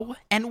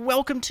And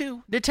welcome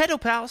to Nintendo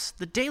Pals,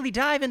 the daily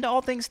dive into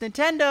all things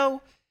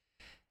Nintendo,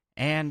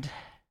 and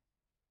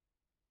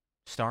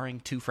starring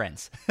two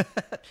friends,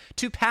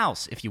 two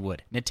pals, if you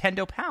would,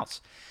 Nintendo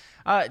Pals.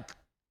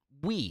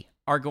 We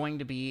are going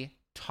to be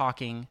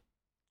talking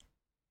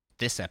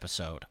this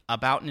episode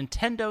about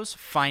Nintendo's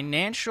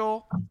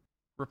financial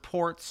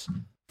reports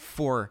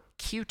for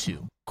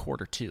Q2,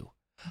 quarter two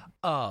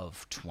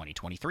of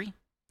 2023.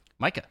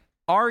 Micah,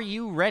 are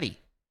you ready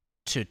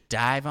to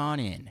dive on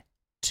in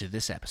to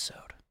this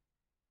episode?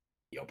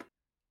 Yup.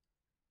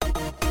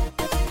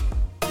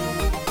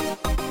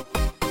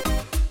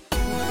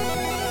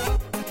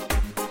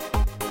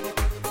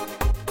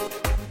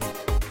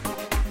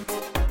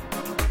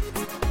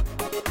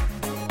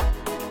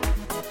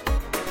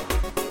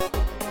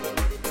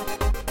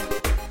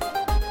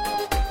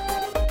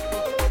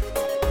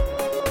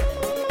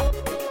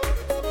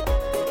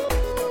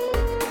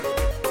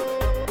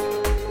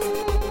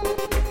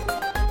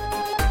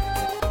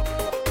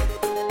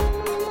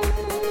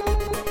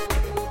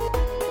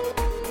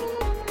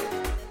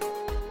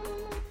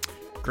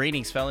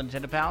 Greetings, fellow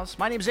Nintendo Pals.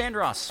 My name's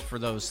Andros. For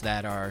those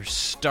that are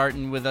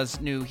starting with us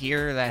new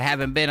here that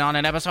haven't been on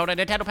an episode of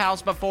Nintendo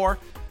Pals before,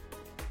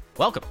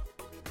 welcome.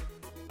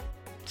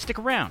 Stick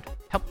around.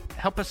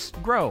 Help us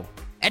grow.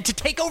 And to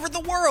take over the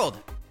world!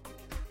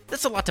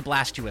 That's a lot to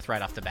blast you with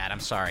right off the bat, I'm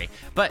sorry.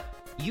 But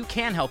you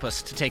can help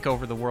us to take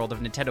over the world of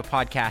Nintendo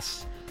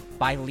podcasts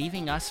by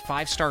leaving us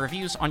 5-star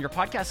reviews on your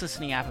podcast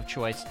listening app of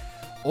choice,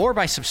 or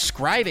by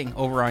subscribing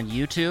over on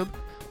YouTube,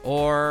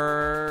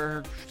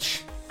 or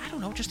I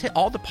don't know, just hit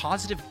all the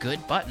positive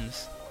good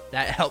buttons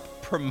that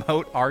help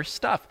promote our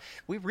stuff.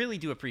 We really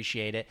do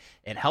appreciate it.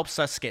 It helps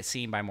us get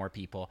seen by more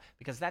people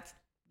because that's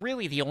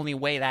really the only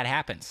way that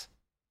happens.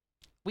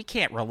 We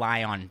can't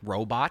rely on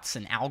robots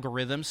and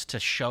algorithms to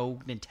show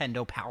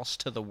Nintendo Pals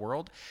to the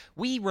world.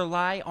 We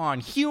rely on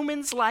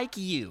humans like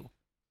you.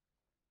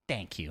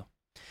 Thank you.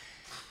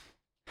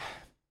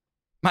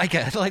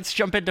 Micah, let's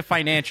jump into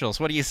financials.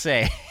 What do you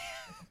say?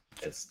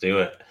 Let's do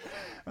it.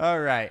 All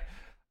right.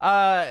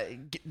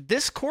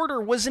 This quarter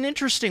was an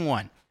interesting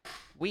one.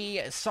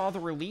 We saw the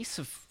release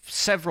of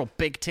several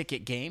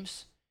big-ticket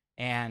games,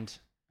 and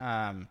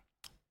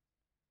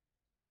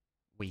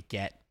we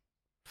get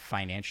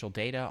financial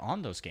data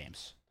on those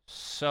games.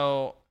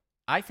 So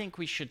I think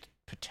we should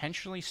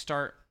potentially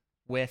start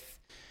with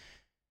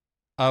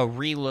a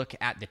relook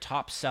at the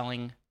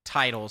top-selling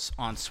titles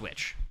on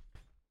Switch.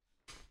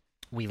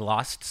 We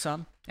lost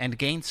some and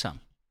gained some.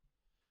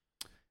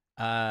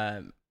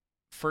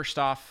 First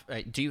off,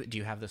 do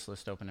you have this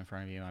list open in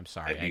front of you? I'm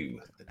sorry. I do.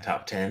 The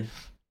top 10. I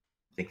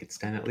think it's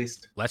 10 at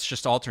least. Let's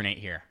just alternate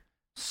here.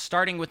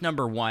 Starting with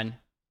number 1,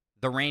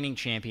 the reigning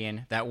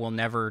champion that will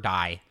never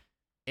die.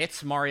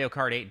 It's Mario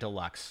Kart 8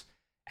 Deluxe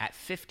at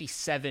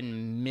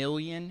 57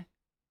 million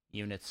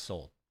units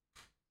sold.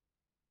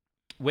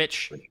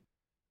 Which,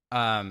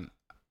 I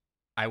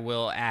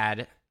will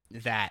add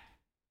that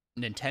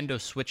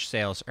Nintendo Switch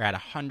sales are at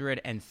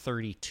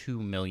 132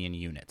 million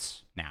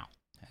units now,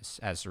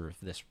 as of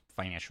this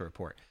financial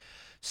report.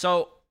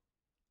 So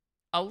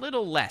a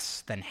little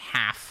less than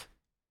half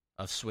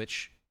of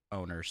Switch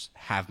owners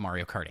have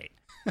Mario Kart 8.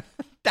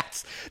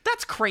 That's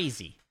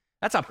crazy.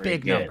 That's a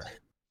big number.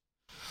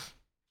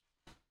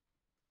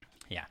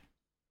 Yeah.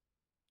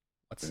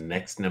 What's the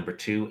next number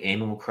 2?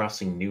 Animal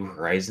Crossing New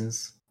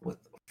Horizons with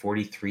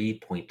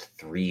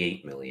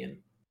 43.38 million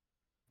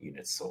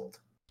units sold.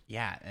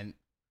 Yeah, and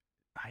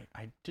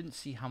I didn't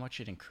see how much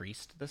it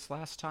increased this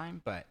last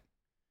time, but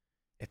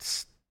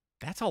that's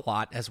a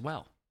lot as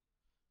well.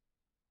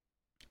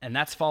 And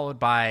that's followed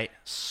by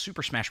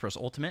Super Smash Bros.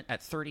 Ultimate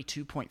at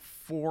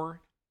 32.4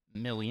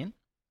 million.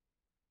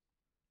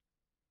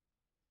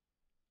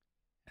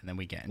 And then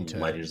we get into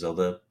Legend of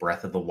Zelda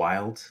Breath of the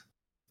Wild,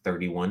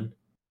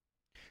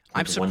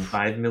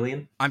 31.15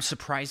 million. I'm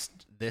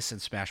surprised this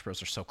and Smash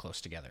Bros. Are so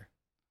close together.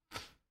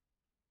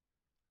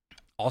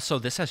 Also,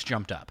 this has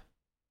jumped up.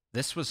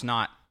 This was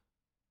not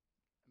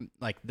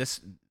like this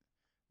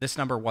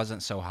number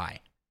wasn't so high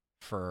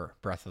for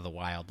Breath of the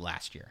Wild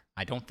last year.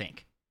 I don't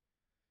think.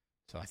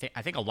 So I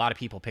think a lot of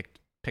people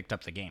picked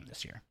up the game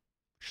this year,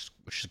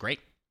 which is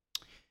great.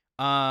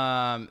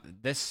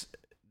 This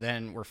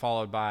then we're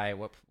followed by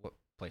what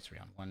place are we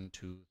on? 1,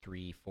 2,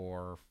 3,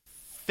 4,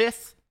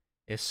 5th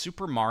is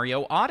Super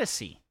Mario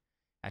Odyssey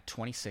at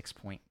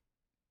 26.95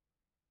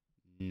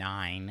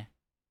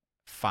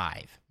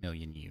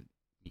 million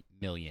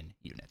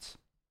units.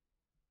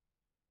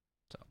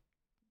 So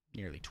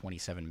nearly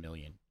 27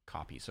 million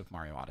copies of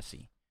Mario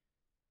Odyssey.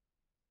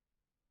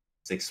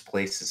 6th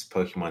place is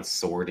Pokemon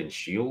Sword and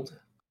Shield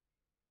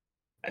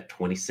at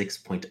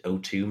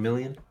 26.02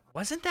 million.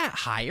 Wasn't that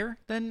higher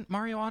than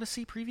Mario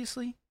Odyssey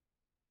previously?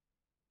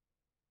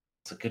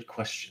 It's a good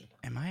question.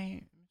 Am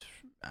I?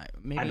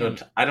 Maybe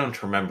I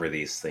don't remember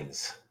these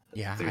things.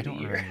 Yeah, I don't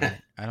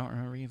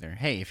remember either.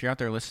 Hey, if you're out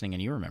there listening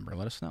and you remember,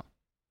 let us know.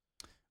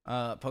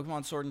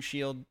 Pokemon Sword and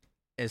Shield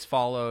is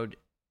followed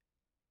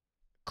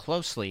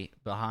closely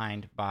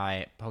behind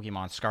by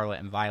Pokemon Scarlet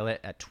and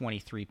Violet at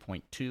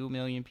 23.2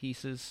 million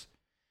pieces.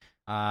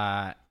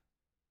 Uh,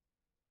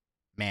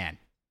 man,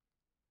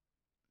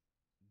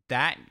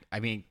 that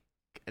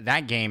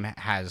game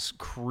has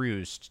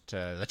cruised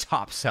to the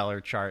top seller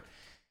chart,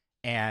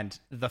 and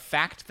the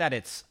fact that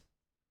it's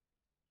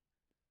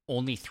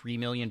only 3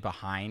 million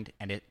behind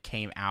and it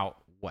came out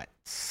what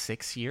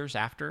 6 years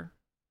after,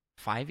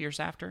 5 years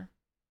after,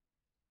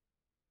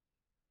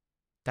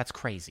 that's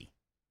crazy.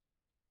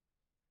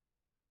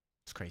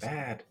 It's crazy.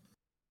 Bad.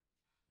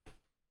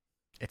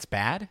 It's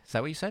bad? Is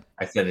that what you said?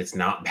 I said it's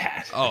not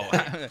bad. Oh,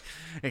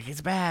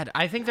 it's bad.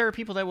 I think there are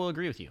people that will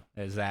agree with you,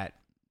 is that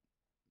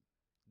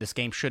this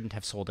game shouldn't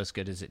have sold as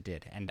good as it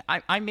did. And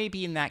I may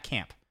be in that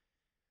camp.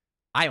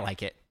 I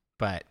like it,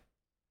 but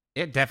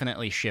it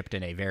definitely shipped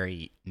in a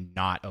very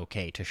not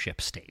okay to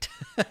ship state.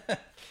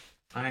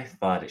 I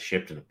thought it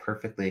shipped in a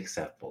perfectly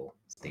acceptable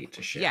state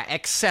to ship. Yeah,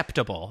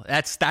 acceptable.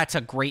 That's a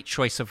great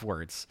choice of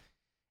words.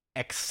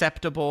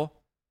 Acceptable,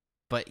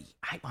 but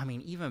I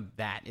mean, even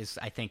that is,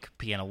 I think,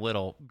 being a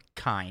little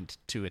kind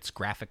to its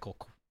graphical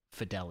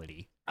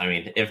fidelity. I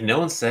mean, if no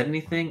one said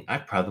anything, I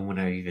probably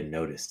wouldn't have even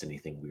noticed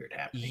anything weird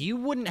happening. You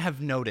wouldn't have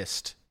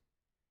noticed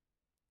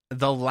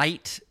the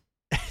light,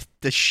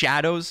 the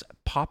shadows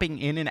popping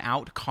in and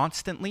out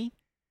constantly.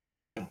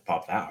 Don't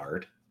pop that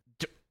hard.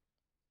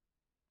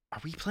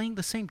 Are we playing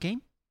the same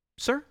game,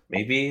 sir?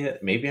 Maybe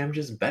I'm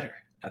just better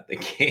at the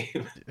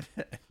game.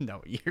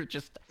 No, you're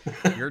just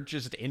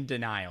in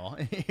denial.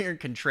 You're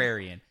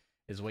contrarian,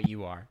 is what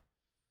you are.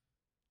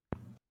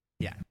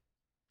 Yeah.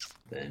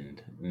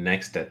 Then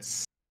next at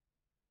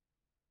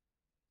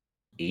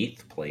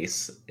 8th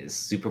place is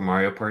Super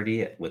Mario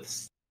Party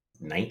with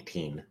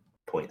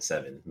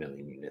 19.7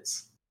 million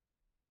units.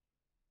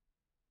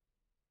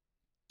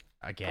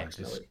 Again,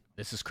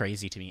 this is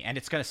crazy to me, and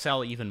it's going to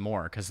sell even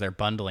more because they're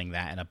bundling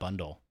that in a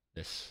bundle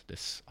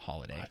this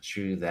holiday.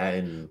 True that,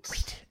 and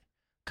wait,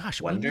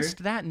 gosh, Wonder? We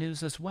missed that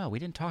news as well. We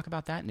didn't talk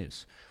about that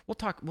news. We'll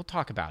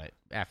talk about it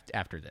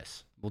after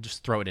this. We'll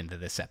just throw it into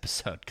this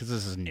episode because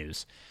this is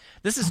news.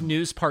 This is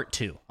news part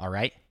 2. All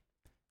right,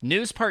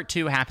 news part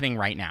 2 happening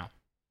right now.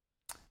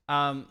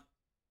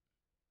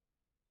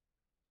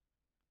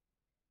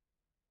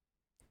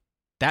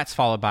 That's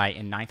followed by,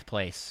 in 9th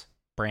place,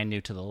 brand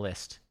new to the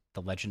list,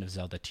 The Legend of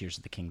Zelda Tears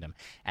of the Kingdom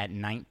at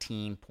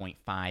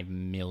 19.5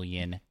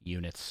 million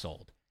units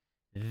sold.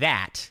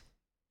 That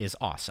is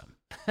awesome.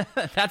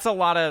 That's a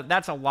lot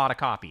of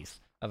copies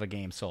of a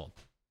game sold.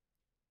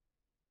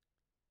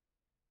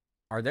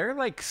 Are there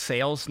like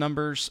sales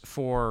numbers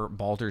for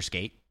Baldur's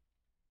Gate?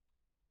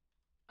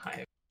 I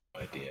have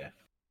no idea.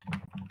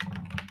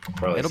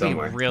 Probably It'll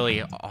somewhere. be really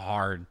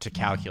hard to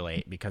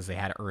calculate because they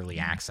had early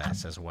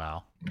access as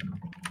well.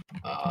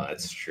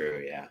 That's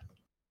true, yeah.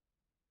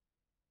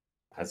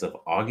 As of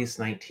August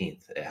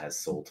 19th, it has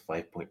sold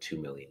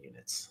 5.2 million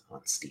units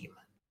on Steam.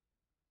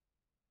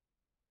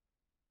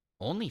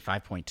 Only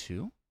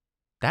 5.2?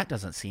 That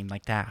doesn't seem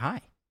like that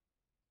high.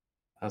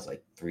 That was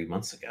like 3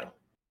 months ago.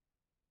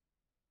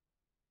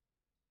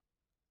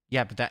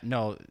 Yeah, but that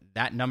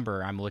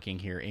number I'm looking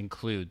here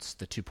includes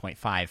the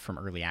 2.5 from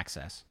early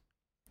access.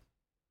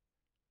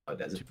 Oh,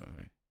 does it?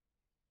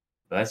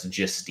 But that's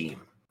just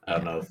Steam. I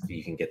don't know if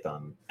you can get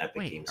them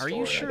Epic Games Store. Are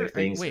you sure?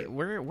 Wait,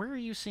 where are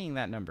you seeing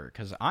that number?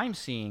 Because I'm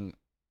seeing,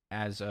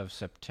 as of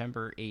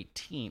September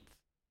 18th,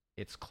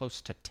 it's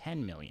close to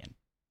 10 million.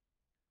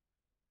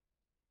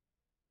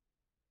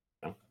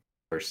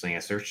 First thing I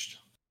searched,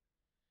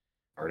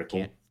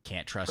 article.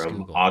 Can't trust from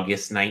Google.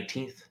 August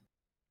 19th.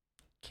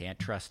 Can't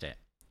trust it.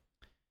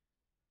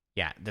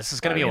 Yeah, this is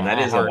going to be that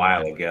is a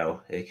while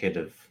ago. It could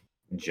have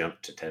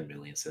jumped to 10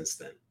 million since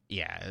then.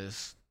 Yeah.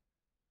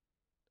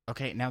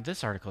 Okay, now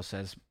this article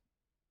says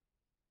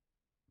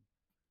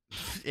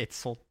it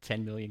sold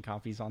 10 million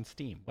copies on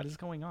Steam. What is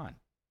going on?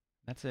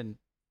 That's in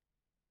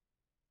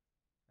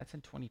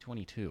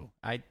 2022.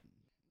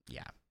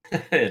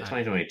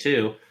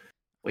 2022.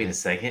 Wait a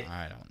second.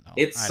 I don't know.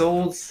 It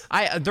sold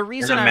the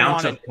reason an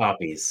amount I wanted of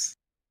copies.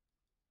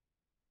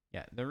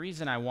 Yeah, the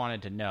reason I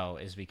wanted to know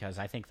is because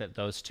I think that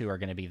those two are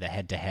going to be the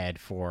head-to-head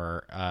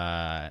for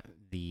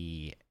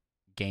the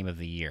Game of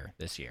the Year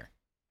this year.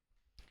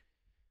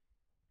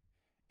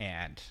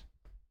 And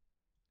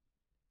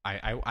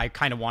I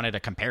kind of wanted a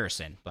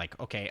comparison. Like,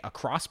 okay, a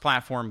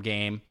cross-platform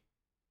game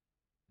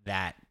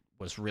that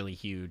was really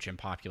huge and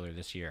popular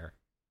this year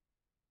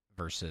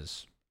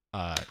versus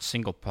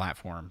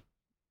single-platform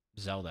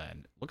Zelda.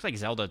 And it looks like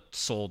Zelda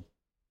sold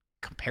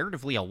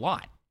comparatively a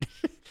lot.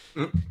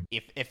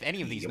 if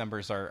any of these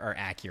numbers are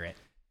accurate.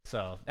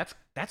 So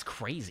that's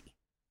crazy.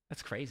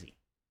 That's crazy.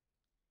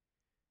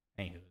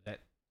 Anywho,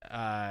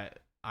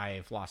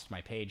 I've lost my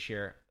page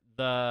here.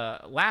 The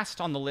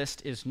last on the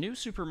list is New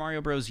Super Mario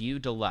Bros. U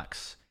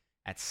Deluxe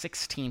at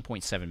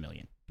 16.7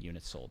 million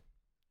units sold.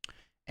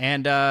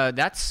 And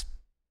that's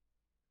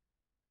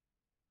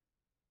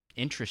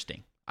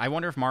interesting. I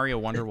wonder if Mario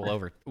Wonder will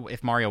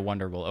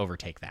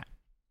overtake that.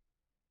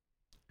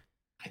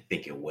 I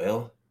think it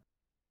will.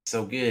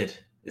 So good.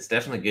 It's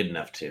definitely good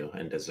enough to,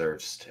 and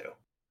deserves to.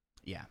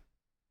 Yeah.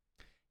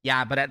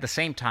 Yeah, but at the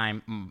same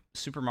time,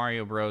 Super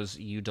Mario Bros.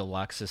 U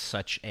Deluxe is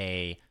such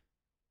a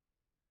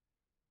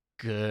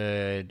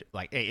good.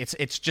 Like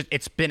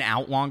it's been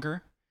out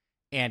longer,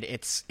 and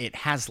it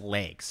has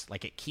legs.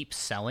 Like it keeps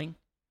selling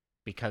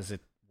because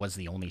it was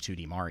the only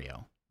 2D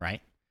Mario,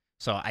 right?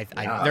 So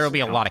there will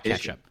be a lot of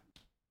catch up.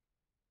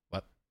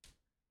 What?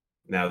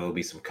 Now there'll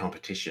be some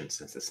competition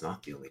since it's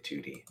not the only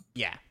 2D.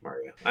 Yeah.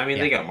 Mario. I mean,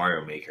 they got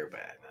Mario Maker,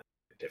 but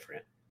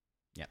different.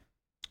 Yeah.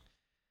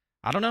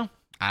 I don't know,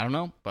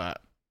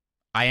 but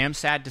I am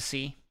sad to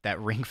see that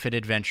Ring Fit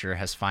Adventure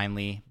has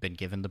finally been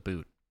given the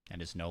boot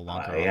and is no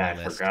longer on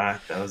the list. I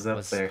forgot. That was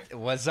up there. It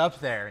was up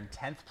there in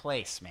 10th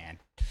place, man.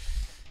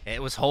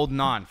 It was holding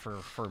on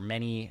for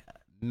many,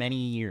 many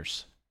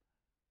years.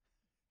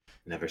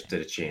 Never stood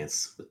a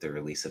chance with the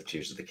release of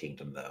Tears of the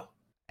Kingdom, though.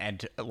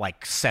 And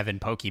like 7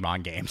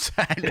 Pokemon games.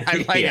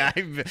 I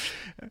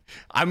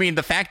mean,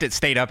 the fact it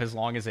stayed up as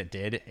long as it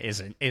did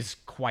is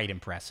quite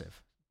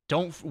impressive.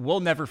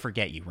 We'll never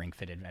forget you, Ring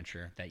Fit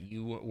Adventure, that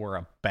you were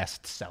a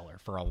bestseller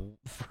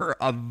for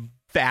a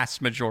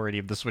vast majority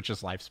of the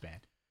Switch's lifespan.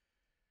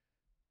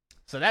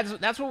 So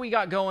that's what we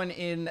got going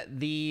in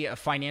the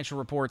financial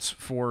reports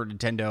for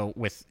Nintendo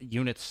with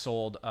units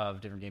sold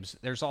of different games.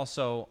 There's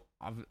also,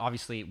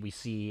 obviously, we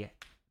see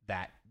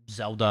that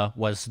Zelda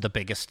was the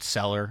biggest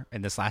seller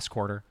in this last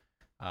quarter.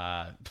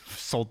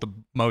 Sold the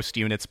most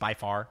units by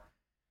far.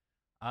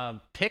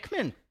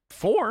 Pikmin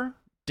 4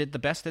 did the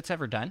best it's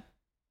ever done.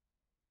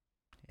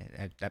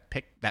 That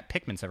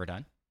Pikmin's ever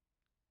done.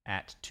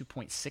 At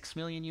 2.6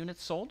 million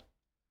units sold.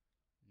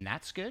 And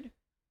that's good.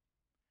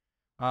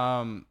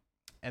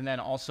 And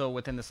then also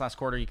within this last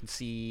quarter, you can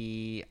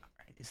see,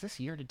 is this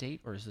year to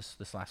date or is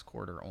this last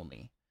quarter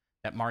only?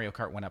 That Mario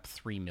Kart went up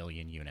 3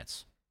 million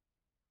units.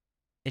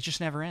 It just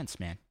never ends,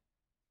 man.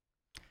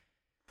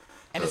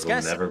 And it's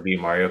going to never be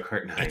Mario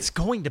Kart 9. It's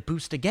going to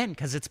boost again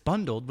because it's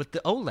bundled with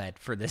the OLED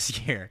for this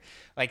year.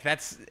 Like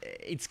it's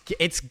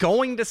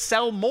going to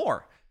sell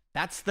more.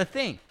 That's the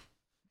thing.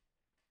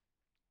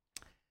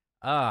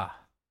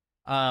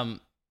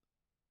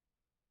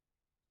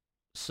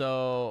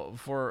 So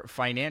for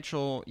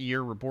financial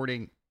year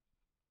reporting,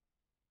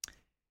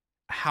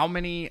 how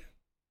many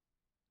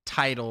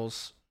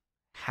titles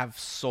have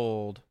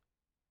sold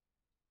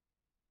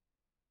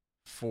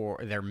for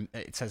their,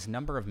 it says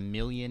number of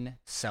million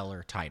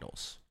seller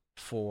titles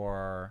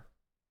for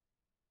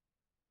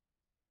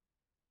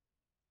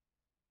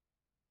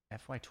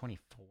FY24?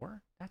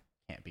 That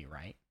can't be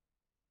right.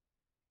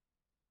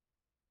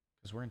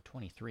 Because we're in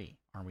 23,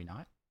 are we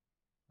not?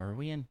 Or are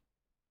we in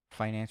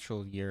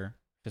fiscal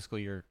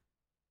year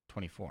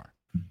 24?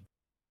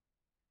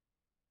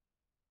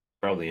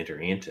 Probably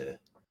entering into.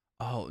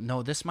 Oh,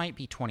 no, this might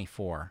be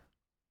 24.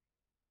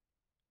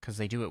 Because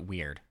they do it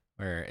weird,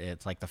 where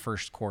it's like the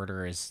first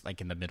quarter is like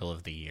in the middle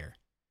of the year.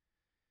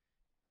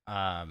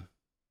 Well,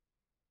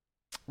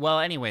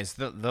 anyways,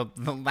 the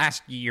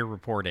last year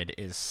reported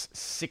is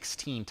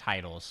 16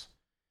 titles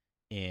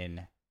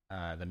in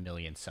the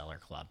million seller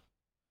club.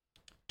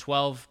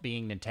 12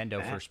 being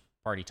Nintendo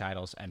first-party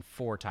titles, and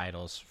 4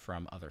 titles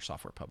from other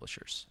software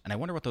publishers. And I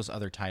wonder what those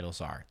other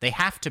titles are. They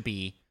have to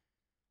be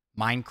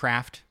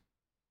Minecraft,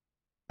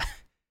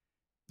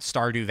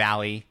 Stardew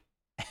Valley,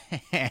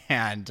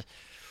 and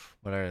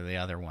what are the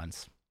other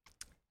ones?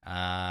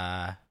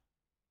 I'm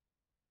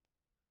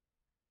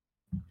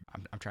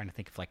trying to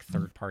think of like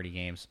third-party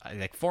games.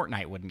 Like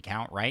Fortnite wouldn't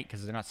count, right?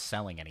 Because they're not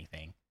selling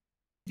anything.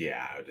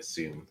 Yeah, I would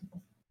assume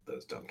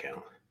those don't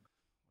count.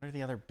 What are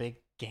the other big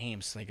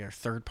games, like our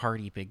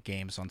third-party big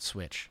games on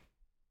Switch?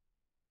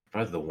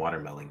 Probably the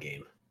watermelon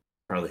game.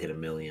 Probably hit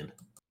 1 million.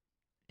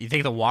 You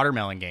think the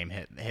watermelon game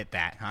hit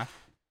that, huh?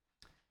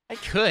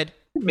 It could.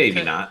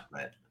 Maybe not,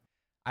 but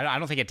I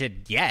don't think it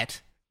did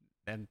yet.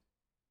 Then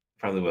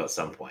probably will at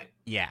some point.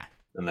 Yeah.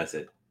 Unless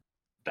it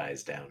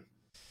dies down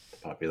the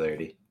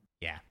popularity.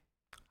 Yeah.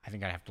 I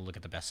think I'd have to look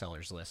at the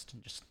bestsellers list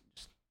and just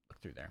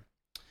look through there.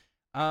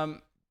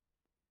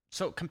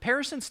 So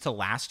comparisons to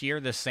last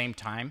year, this same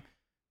time,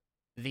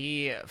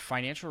 the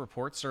financial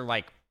reports are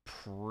like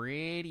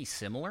pretty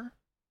similar.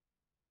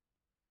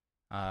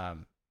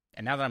 And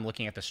now that I'm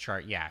looking at this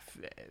chart, yeah,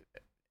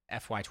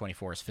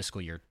 FY24 is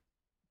fiscal year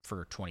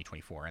for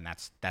 2024, and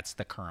that's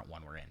the current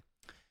one we're in.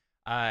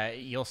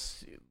 You'll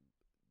see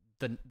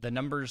the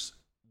numbers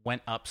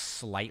went up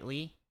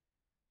slightly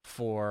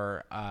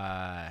for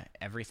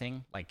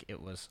everything. Like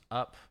it was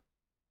up.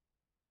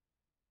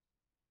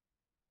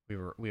 We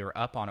were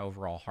up on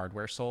overall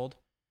hardware sold.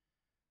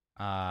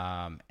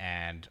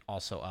 And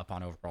also up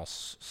on overall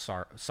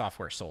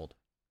software sold,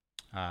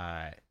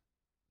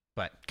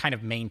 but kind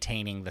of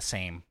maintaining the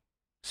same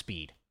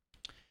speed.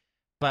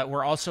 But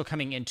we're also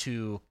coming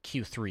into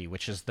Q3,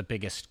 which is the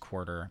biggest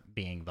quarter,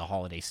 being the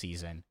holiday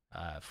season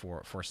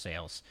for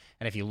sales.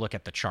 And if you look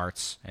at the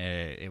charts,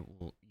 you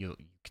can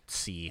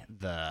see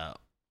the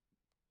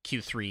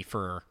Q3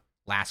 for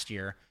last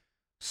year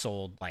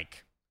sold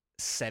like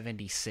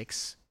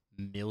 76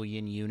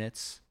 million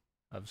units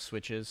of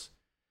Switches.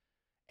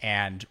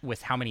 And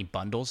with how many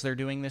bundles they're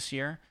doing this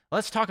year,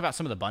 let's talk about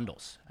some of the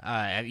bundles.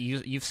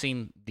 You've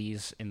seen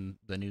these in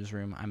the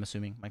newsroom, I'm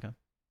assuming, Micah?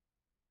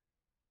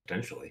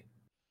 Potentially.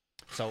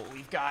 So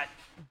we've got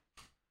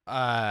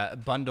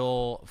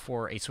bundle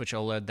for a Switch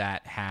OLED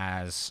that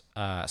has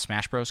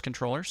Smash Bros.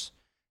 Controllers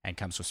and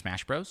comes with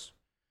Smash Bros.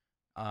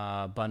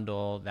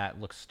 Bundle that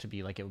looks to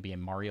be like it would be a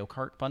Mario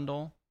Kart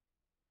bundle.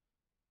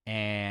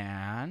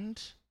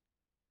 And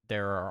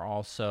there are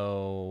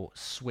also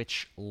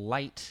Switch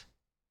Lite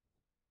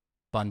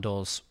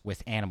bundles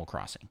with Animal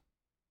Crossing.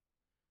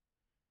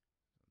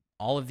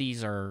 All of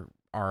these are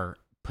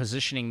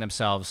positioning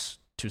themselves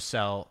to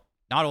sell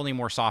not only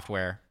more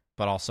software,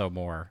 but also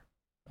more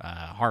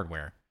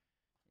hardware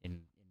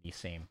in the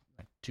same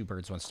two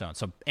birds, one stone.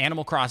 So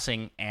Animal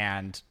Crossing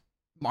and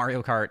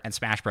Mario Kart and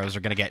Smash Bros. Are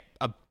going to get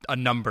a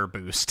number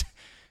boost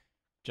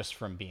just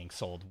from being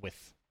sold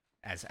with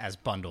as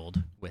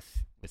bundled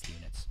with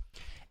units.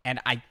 And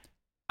I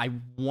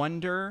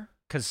wonder,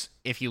 because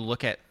if you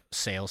look at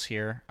sales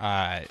here,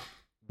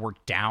 we're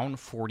down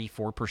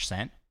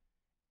 44%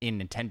 in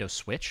Nintendo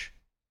Switch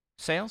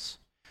sales,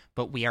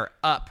 but we are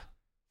up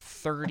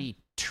 32%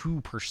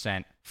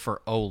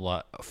 for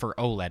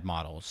OLED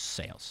models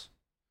sales.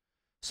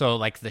 So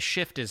like the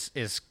shift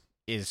is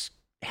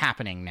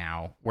happening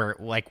now, where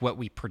like what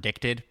we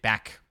predicted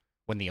back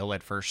when the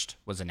OLED first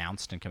was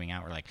announced and coming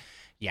out, we're like,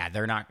 yeah,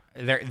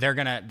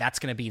 that's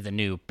gonna be the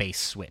new base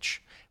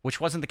Switch, which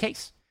wasn't the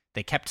case.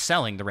 They kept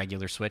selling the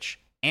regular Switch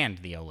and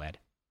the OLED,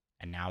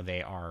 and now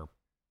they are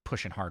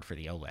pushing hard for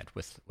the OLED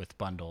with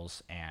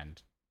bundles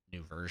and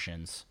new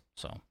versions.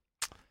 So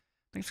I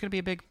think it's gonna be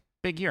a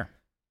big year.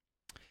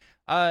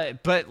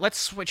 But let's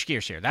switch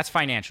gears here. That's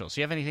financials.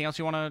 Do you have anything else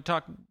you want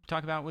to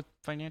talk about with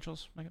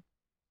financials, Micah?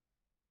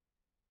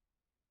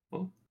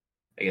 Well,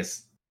 I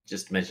guess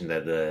just mention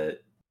that the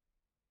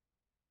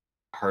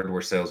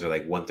hardware sales are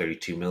like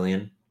 132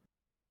 million,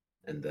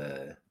 and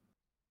the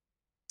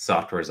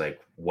software is like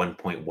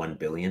 1.1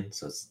 billion.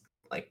 So it's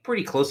like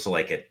pretty close to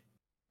like a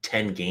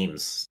 10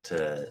 games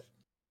per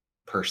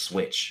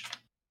Switch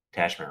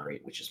attachment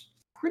rate, which is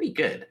pretty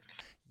good.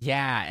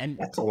 Yeah, and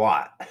that's a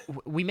lot.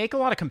 We make a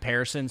lot of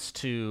comparisons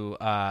to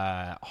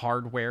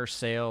hardware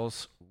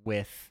sales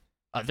with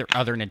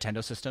other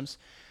Nintendo systems.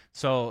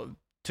 So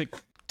to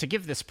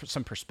give this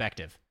some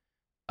perspective,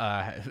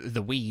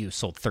 the Wii U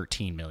sold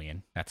 13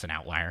 million. That's an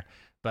outlier.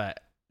 But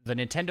the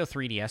Nintendo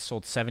 3DS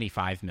sold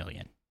 75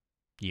 million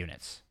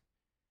units.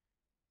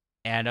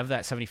 And of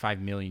that 75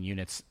 million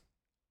units,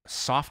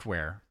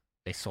 software,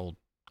 they sold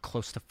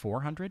close to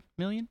 400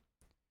 million,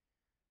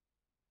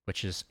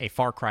 which is a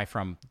far cry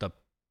from the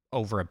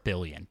over a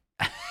billion,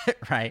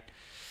 right?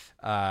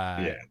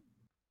 Yeah.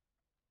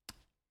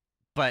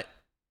 But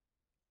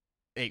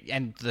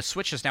and the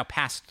Switch has now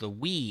passed the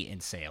Wii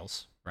in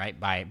sales, right?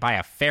 By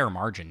a fair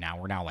margin now.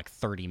 We're now like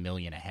 30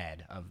 million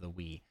ahead of the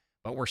Wii,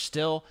 but we're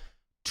still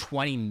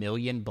 20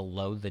 million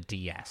below the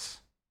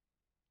DS.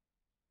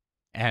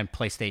 And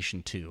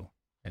PlayStation 2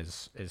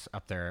 is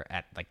up there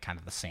at like kind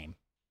of the same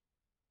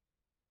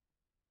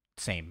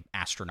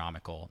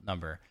astronomical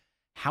number.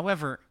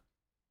 However,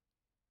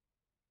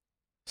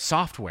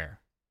 software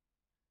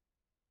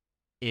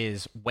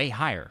is way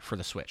higher for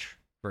the Switch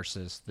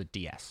versus the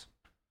DS.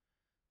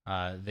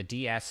 The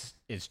DS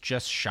is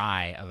just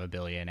shy of a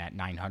billion at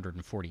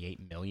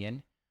 948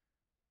 million,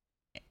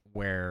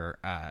 where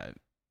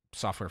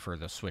software for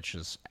the Switch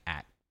is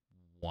at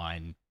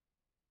 1.1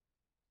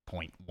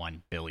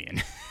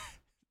 billion.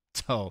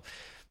 So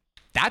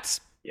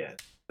that's... Yeah,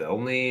 the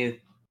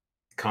only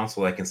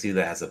console I can see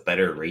that has a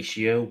better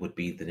ratio would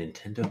be the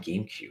Nintendo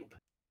GameCube.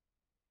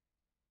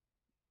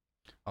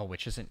 Oh,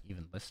 which isn't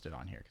even listed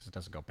on here because it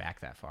doesn't go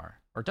back that far.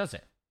 Or does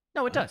it?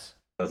 No, it does.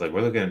 I was like,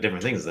 we're looking at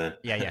different things then.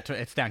 Yeah,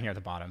 it's down here at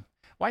the bottom.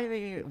 Why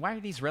are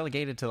these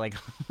relegated to like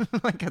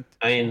like a...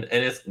 I mean,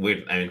 and it's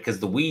weird. I mean, because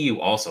the Wii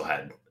U also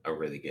had a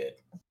really good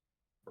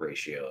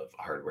ratio of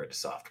hardware to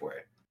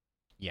software.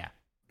 Yeah.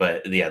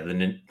 But yeah,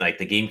 the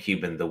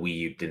GameCube and the Wii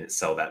U didn't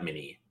sell that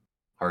many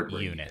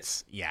hardware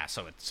units. Yeah,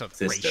 so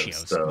Systems,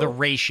 ratios. So... The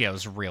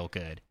ratio's real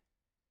good.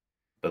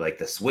 But like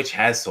the Switch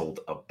has sold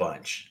a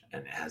bunch,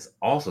 and it has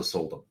also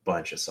sold a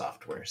bunch of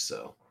software.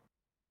 So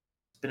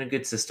it's been a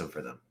good system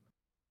for them.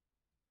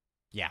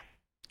 Yeah,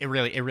 it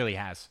really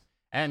has.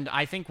 And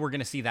I think we're going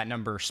to see that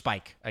number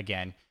spike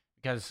again,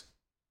 because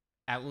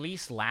at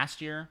least last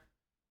year,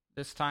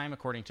 this time,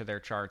 according to their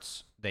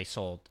charts, they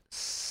sold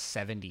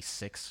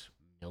 76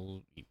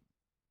 million.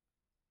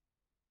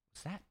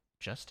 Was that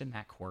just in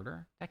that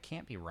quarter? That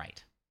can't be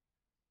right.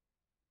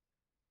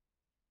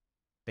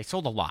 They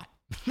sold a lot.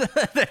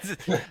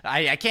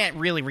 I can't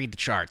really read the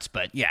charts,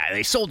 but yeah,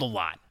 they sold a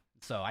lot.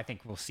 So I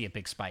think we'll see a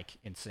big spike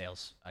in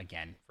sales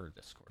again for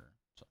this quarter.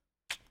 So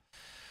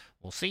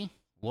we'll see.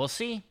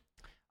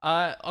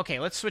 Okay,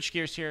 let's switch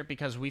gears here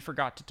because we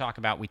talked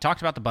about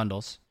the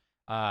bundles.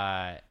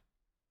 And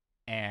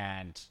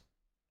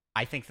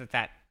I think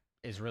that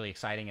is really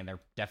exciting, and they're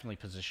definitely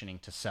positioning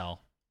to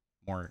sell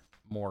more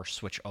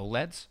Switch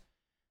OLEDs.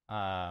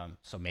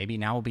 So maybe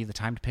now will be the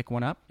time to pick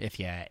one up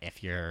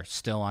if you're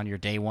still on your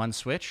day one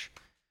Switch.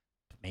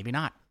 Maybe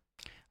not,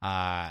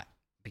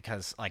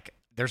 because like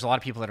there's a lot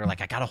of people that are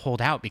like, I gotta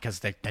hold out because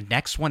the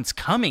next one's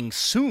coming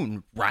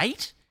soon,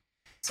 right?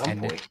 At some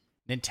point.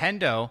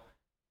 Nintendo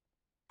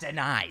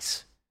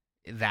denies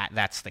that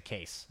that's the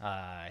case.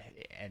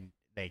 And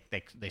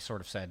they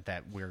sort of said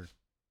that we're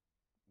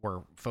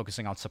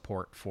focusing on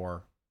support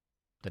for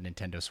the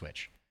Nintendo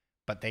Switch,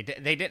 but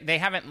they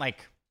haven't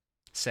like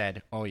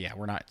said, oh yeah,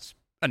 we're not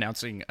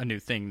announcing a new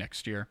thing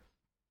next year.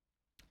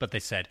 But they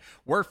said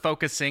we're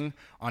focusing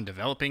on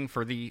developing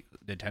for the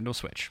Nintendo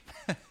Switch.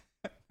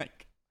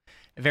 Like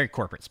very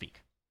corporate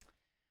speak.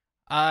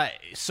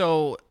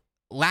 So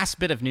last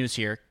bit of news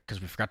here,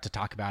 because we forgot to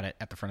talk about it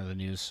at the front of the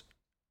news.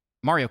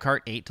 Mario Kart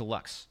 8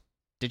 Deluxe.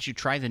 Did you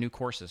try the new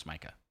courses,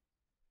 Micah?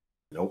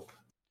 Nope.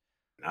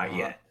 Not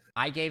yet.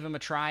 I gave them a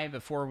try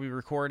before we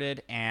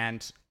recorded,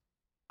 and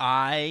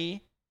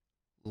I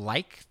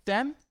like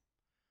them,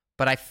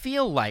 but I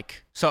feel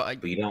like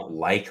But you don't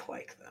like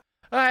them.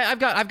 I've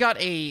got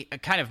a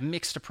kind of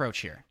mixed approach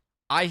here.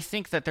 I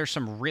think that there's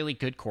some really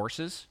good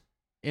courses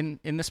in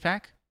this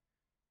pack,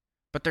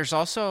 but there's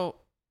also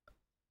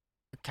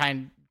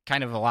kind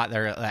of a lot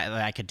there that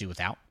I could do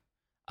without.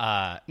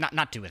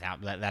 Not do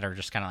without, that are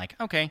just kind of like,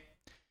 okay.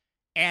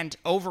 And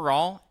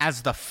overall,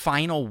 as the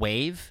final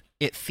wave,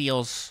 it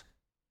feels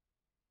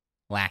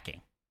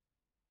lacking.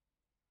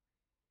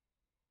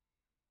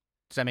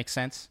 Does that make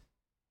sense?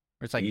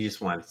 Or it's like you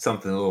just want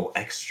something a little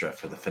extra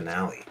for the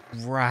finale.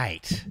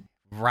 Right.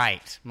 I'm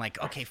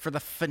like, okay, for the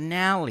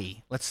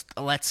finale, let's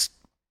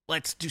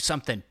do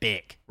something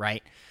big,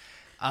 right?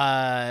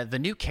 The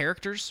new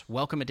characters,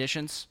 welcome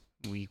additions.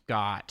 We've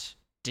got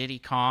Diddy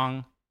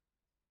Kong.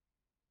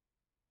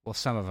 Well,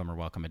 some of them are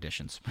welcome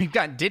additions. We've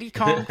got Diddy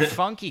Kong,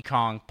 Funky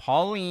Kong,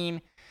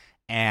 Pauline,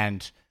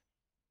 and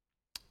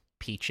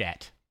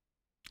Peachette.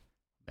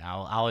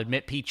 I'll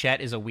admit Peachette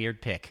is a weird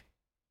pick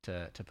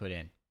to put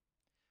in.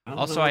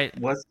 What's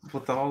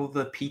with all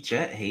the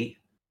Peachette hate?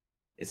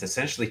 It's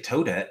essentially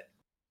Toadette.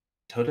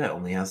 Toadette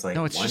only has like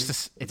it's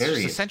just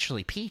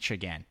essentially Peach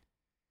again.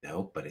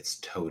 No, but it's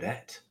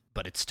Toadette.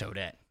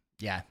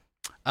 Yeah.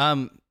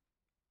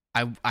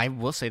 I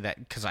will say that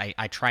because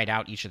I tried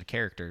out each of the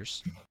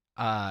characters.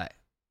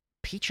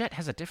 Peachette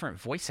has a different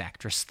voice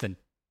actress than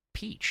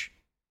Peach.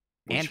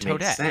 Which and makes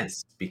Toadette.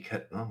 sense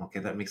because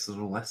that makes a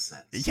little less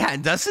sense. Yeah,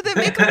 doesn't it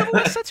make a little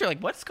less sense? You're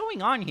like, what's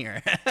going on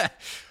here?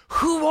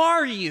 Who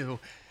are you?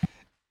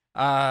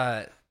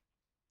 I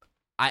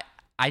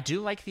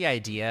do like the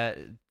idea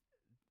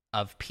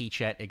of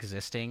Peachette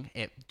existing.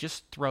 It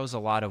just throws a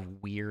lot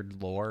of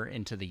weird lore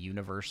into the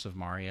universe of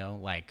Mario,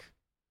 like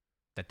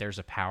that there's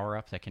a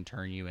power-up that can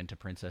turn you into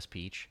Princess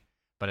Peach,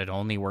 but it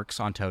only works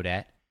on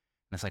Toadette.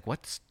 And it's like,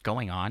 what's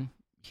going on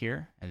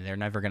here? And they're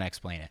never going to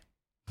explain it.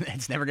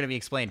 It's never going to be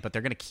explained, but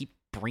they're going to keep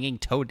bringing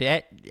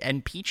Toadette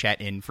and Peachette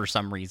in for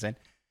some reason.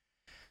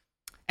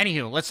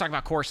 Anywho, let's talk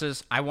about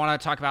courses. I want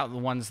to talk about the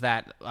ones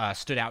that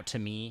stood out to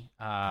me,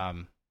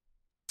 and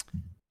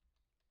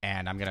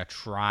I'm going to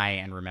try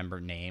and remember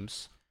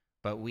names.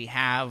 But we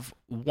have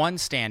one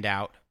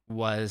standout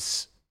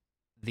was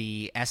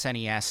the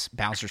SNES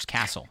Bowser's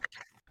Castle.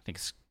 I think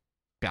it's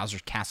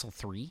Bowser's Castle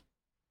 3.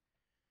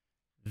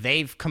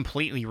 They've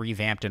completely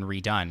revamped and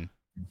redone,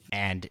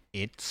 and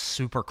it's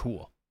super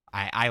cool.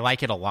 I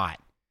like it a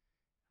lot.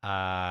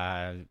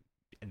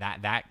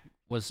 That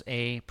was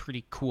a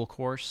pretty cool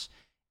course.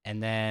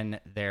 And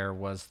then there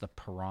was the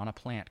Piranha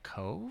Plant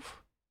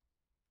Cove,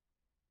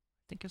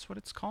 I think is what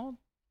it's called.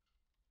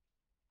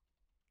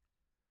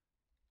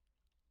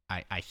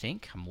 I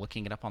think. I'm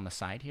looking it up on the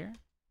side here.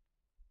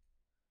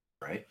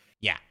 Right?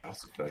 Yeah. I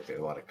also feel like there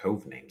are a lot of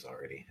cove names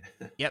already.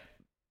 Yep.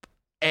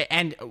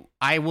 And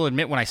I will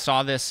admit, when I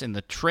saw this in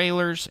the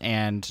trailers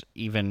and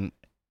even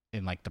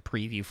in like the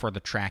preview for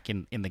the track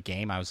in the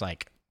game, I was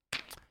like,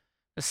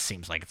 this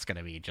seems like it's going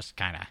to be just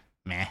kind of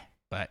meh.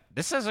 But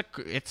this is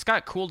it's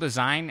got cool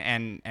design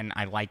and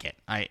I like it.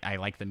 I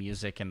like the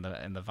music and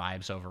the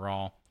vibes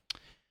overall.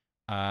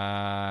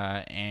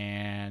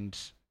 And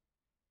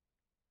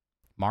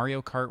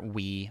Mario Kart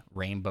Wii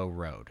Rainbow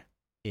Road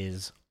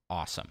is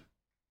awesome.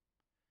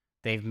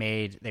 They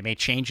made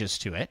changes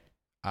to it,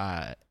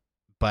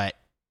 but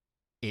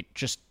it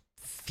just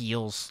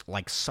feels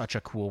like such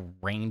a cool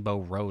Rainbow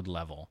Road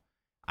level.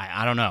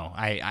 I don't know.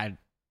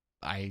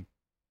 I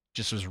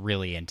just was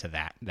really into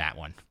that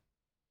one.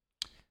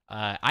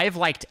 I've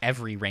liked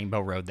every Rainbow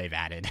Road they've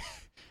added.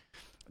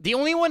 The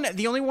only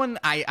one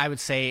I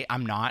would say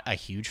I'm not a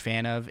huge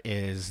fan of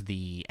is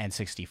the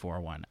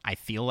N64 one. I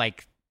feel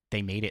like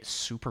they made it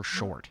super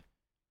short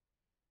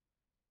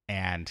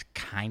and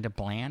kind of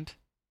bland.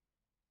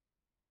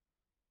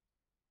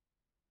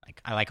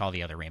 Like I like all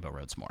the other Rainbow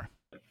Roads more.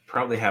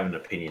 Probably have an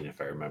opinion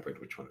if I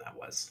remembered which one that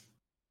was.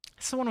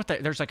 It's the one with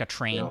there's like a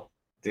train.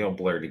 They all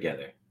blur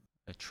together.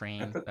 A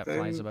train that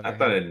flies above. I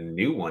thought a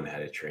new one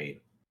had a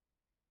train.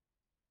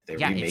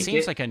 It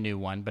seems like a new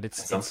one, but at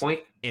some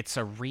point it's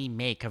a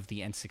remake of the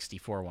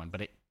N64 one,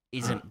 but it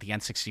isn't the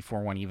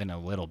N64 one even a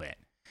little bit.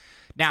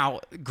 Now,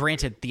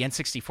 granted, the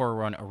N64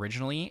 one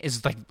originally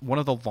is like one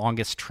of the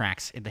longest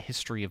tracks in the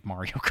history of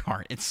Mario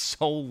Kart. It's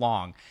so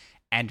long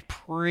and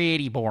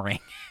pretty boring.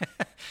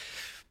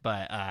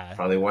 But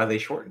probably why they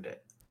shortened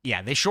it.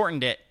 Yeah, they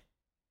shortened it,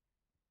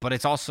 but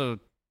it's also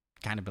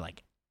kind of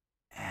like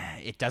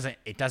it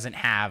doesn't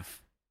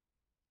have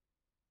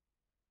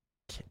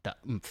the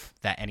oomph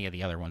that any of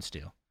the other ones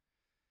do.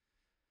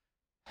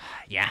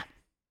 Yeah.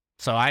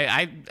 So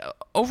I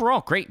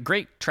overall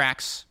great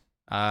tracks.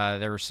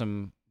 There were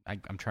some.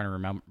 I'm trying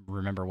to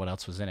remember what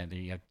else was in it.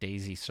 You have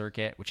Daisy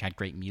Circuit, which had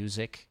great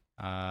music.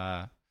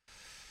 And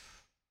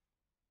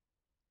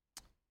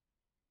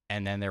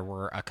then there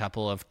were a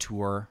couple of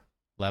tour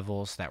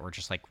levels that were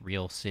just like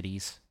real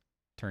cities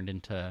turned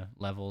into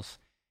levels,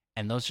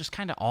 and those just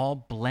kind of all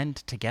blend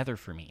together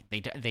for me.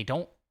 They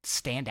don't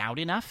stand out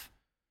enough,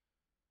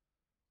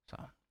 so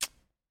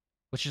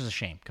which is a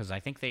shame because I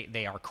think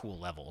they are cool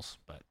levels,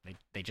 but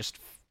they just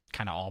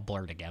kind of all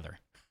blur together.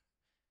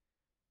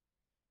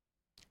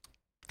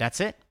 That's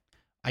it.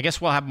 I guess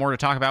we'll have more to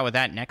talk about with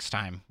that next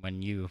time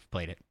when you've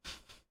played it.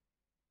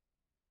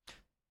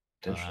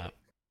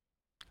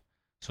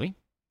 Sweet.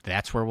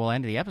 That's where we'll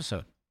end the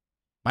episode.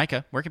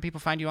 Micah, where can people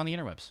find you on the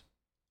interwebs?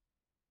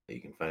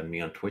 You can find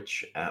me on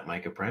Twitch at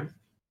Micah Prime.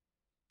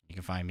 You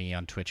can find me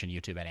on Twitch and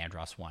YouTube at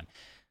Andros1.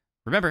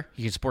 Remember,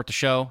 you can support the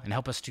show and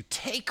help us to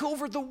take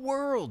over the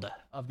world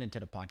of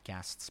Nintendo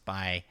podcasts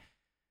by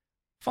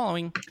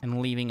following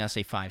and leaving us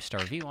a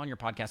 5-star review on your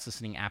podcast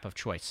listening app of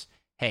choice.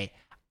 Hey,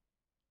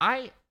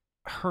 I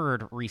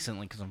heard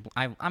recently, because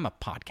I'm a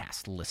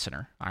podcast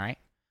listener, all right?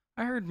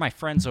 I heard my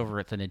friends over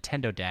at the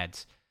Nintendo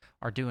Dads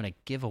are doing a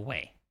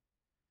giveaway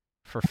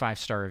for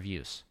 5-star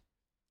reviews.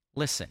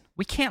 Listen,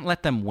 we can't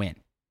let them win,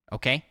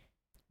 okay?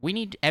 We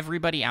need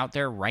everybody out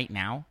there right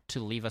now to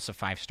leave us a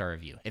 5-star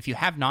review. If you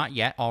have not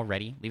yet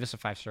already, leave us a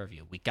 5-star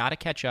review. We got to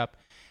catch up,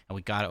 and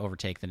we got to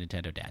overtake the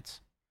Nintendo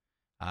Dads.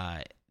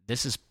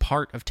 This is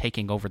part of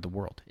taking over the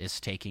world, is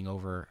taking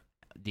over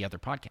the other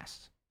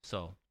podcasts.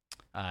 So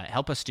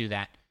help us do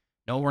that.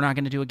 No, we're not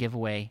going to do a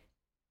giveaway,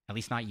 at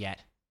least not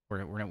yet.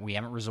 We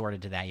haven't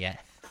resorted to that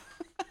yet.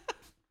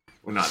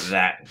 We're not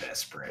that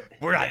desperate.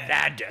 We're not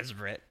that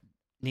desperate.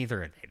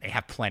 Neither are they. They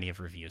have plenty of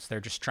reviews. They're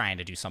just trying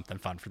to do something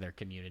fun for their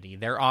community.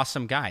 They're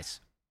awesome guys.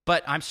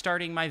 But I'm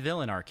starting my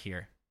villain arc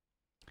here.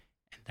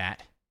 And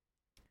that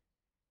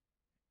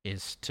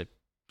is to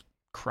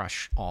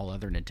crush all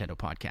other Nintendo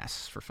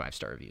podcasts for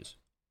 5-star reviews.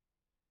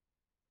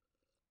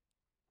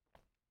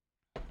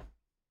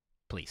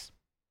 Please.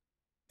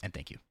 And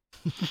thank you.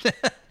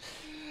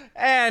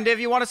 And if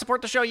you want to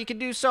support the show, you can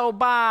do so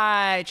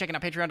by checking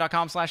out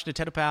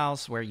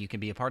patreon.com/NintendoPals, where you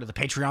can be a part of the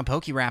Patreon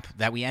Poke-Rap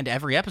that we end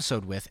every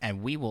episode with,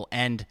 and we will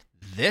end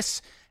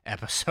this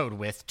episode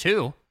with,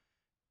 too,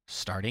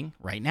 starting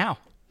right now.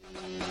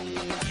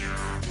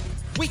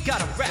 We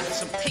gotta rap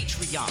some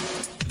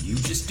Patreon. You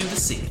just do the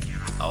singing.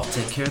 I'll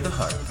take care of the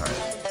hard part.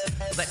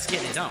 Let's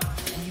get it on.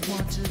 We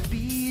want to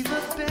be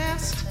the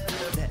best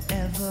that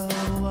ever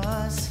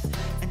was,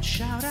 and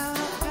shout out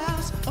our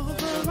pals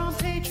over on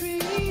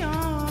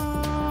Patreon.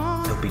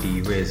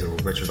 LPD, Rizzo,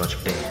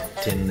 Retrologic Dan,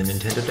 Tim the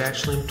Nintendo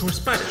Dash, Slim, Tor,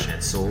 Spider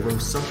Chance, Solo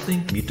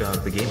something, Mute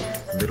Dog the Game,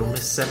 Little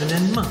Miss 7,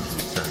 and Monkey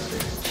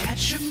Thunder.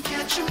 Catch 'em,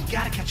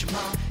 gotta catch 'em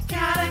all,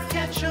 gotta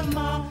catch 'em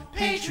all.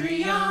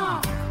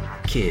 Patreon.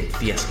 Kid,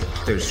 Fiasco,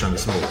 Third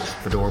Strongest Mole,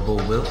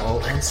 Fedorable Will,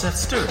 All, and Seth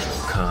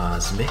Sturgill,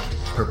 Cosmic,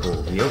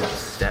 Purple,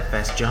 Leotis, That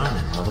Fast John,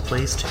 and Mother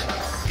Plays 2.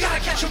 Gotta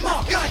catch 'em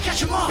all, gotta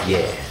catch 'em all.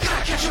 Yeah.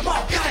 Gotta catch 'em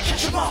all, gotta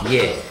catch 'em all.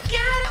 Yeah.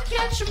 Gotta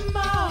catch 'em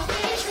all.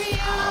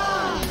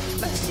 Patreon.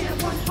 Let's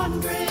get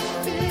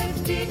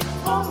 150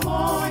 or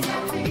more,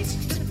 yeah, please.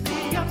 To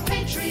be a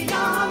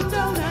Patreon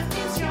donor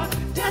is your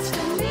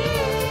destiny.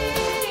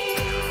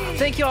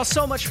 Thank you all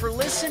so much for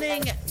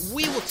listening.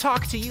 We will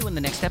talk to you in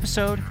the next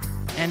episode.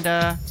 And,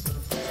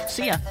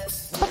 see ya.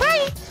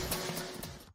 Bye-bye.